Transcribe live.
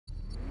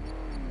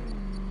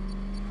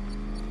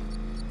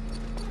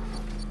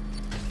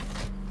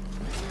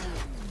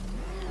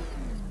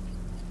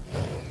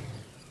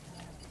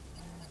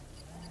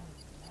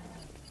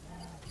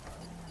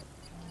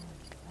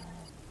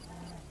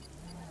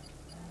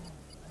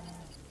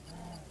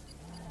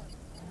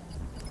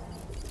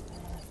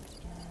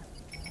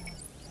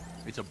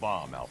It's a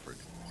bomb, Alfred.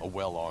 A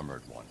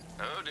well-armored one.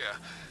 Oh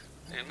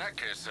dear. In that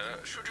case, sir,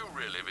 should you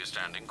really be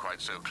standing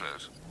quite so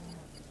close?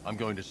 I'm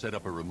going to set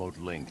up a remote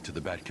link to the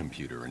Bat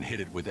computer and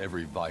hit it with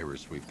every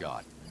virus we've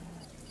got.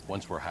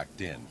 Once we're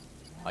hacked in,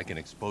 I can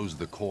expose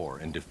the core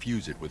and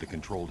defuse it with a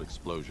controlled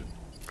explosion.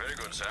 Very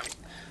good, sir.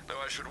 Though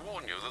I should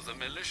warn you that the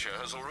militia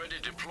has already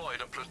deployed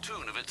a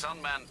platoon of its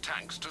unmanned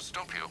tanks to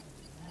stop you.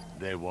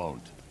 They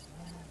won't.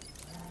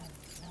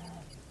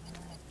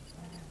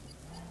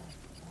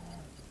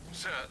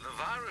 Sir, the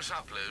virus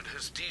upload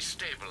has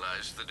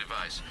destabilized the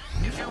device.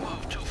 If you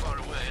move too far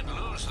away and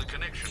lose the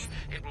connection,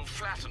 it will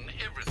flatten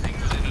everything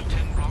within a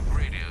 10-block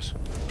radius.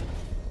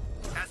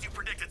 As you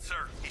predicted,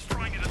 sir, he's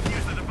trying to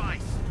defuse the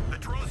device. The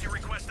drones you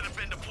requested have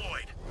been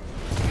deployed.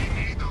 We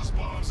need those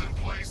bombs in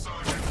place,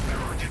 Sergeant. They're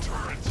our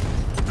deterrent.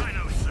 I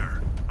know,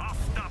 sir. I'll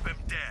stop him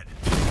dead.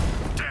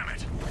 Damn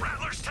it!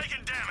 Rattler's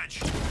taking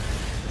damage!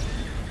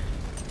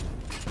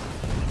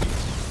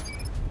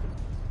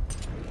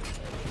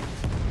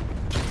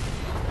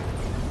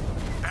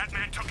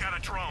 Batman took out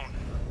a drone.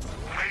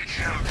 Make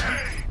him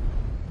pay!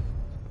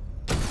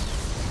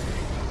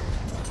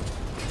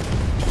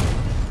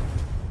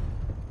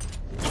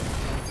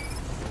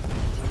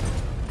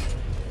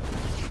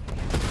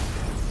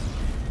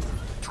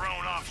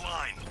 Drone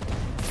offline.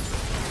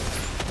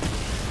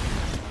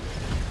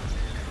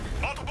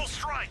 Multiple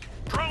strike.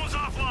 Drone's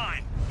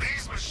offline.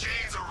 These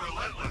machines are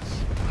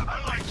relentless.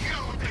 Unlike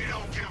you, they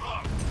don't give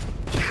up.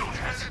 They don't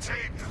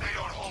hesitate, they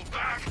don't hold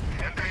back,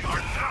 and they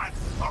are not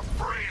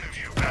afraid of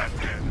you,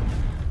 Batman.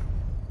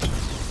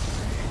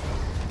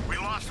 We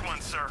lost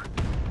one, sir.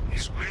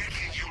 He's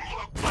making you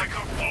look like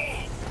a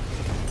fool.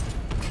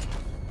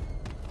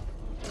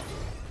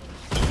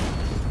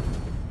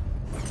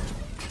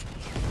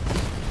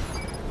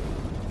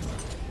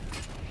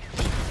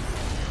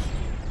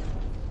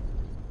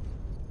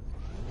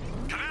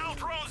 Canal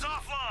drone's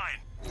offline.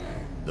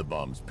 The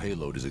bomb's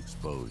payload is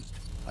exposed.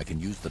 I can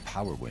use the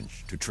power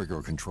winch to trigger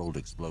a controlled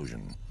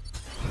explosion.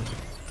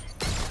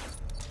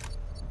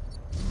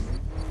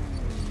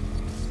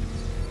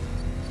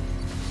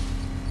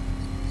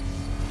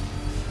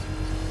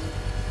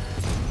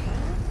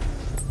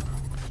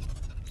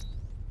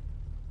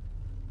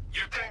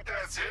 You think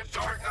that's it,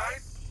 Dark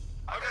Knight?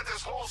 I've got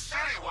this whole city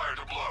wired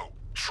to blow.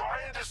 Try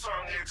and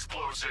disarm the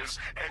explosives,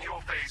 and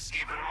you'll face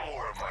even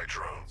more of my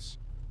drones.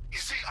 You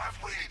see,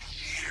 I've waited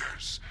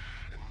years,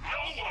 and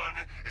no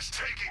one is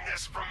taking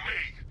this from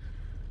me.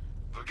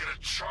 They'll get a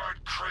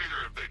charred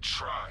crater if they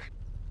try.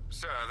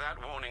 Sir, that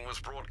warning was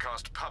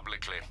broadcast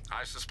publicly.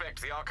 I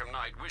suspect the Arkham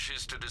Knight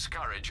wishes to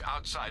discourage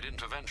outside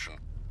intervention.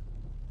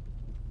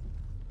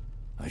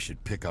 I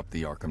should pick up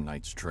the Arkham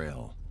Knight's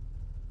trail.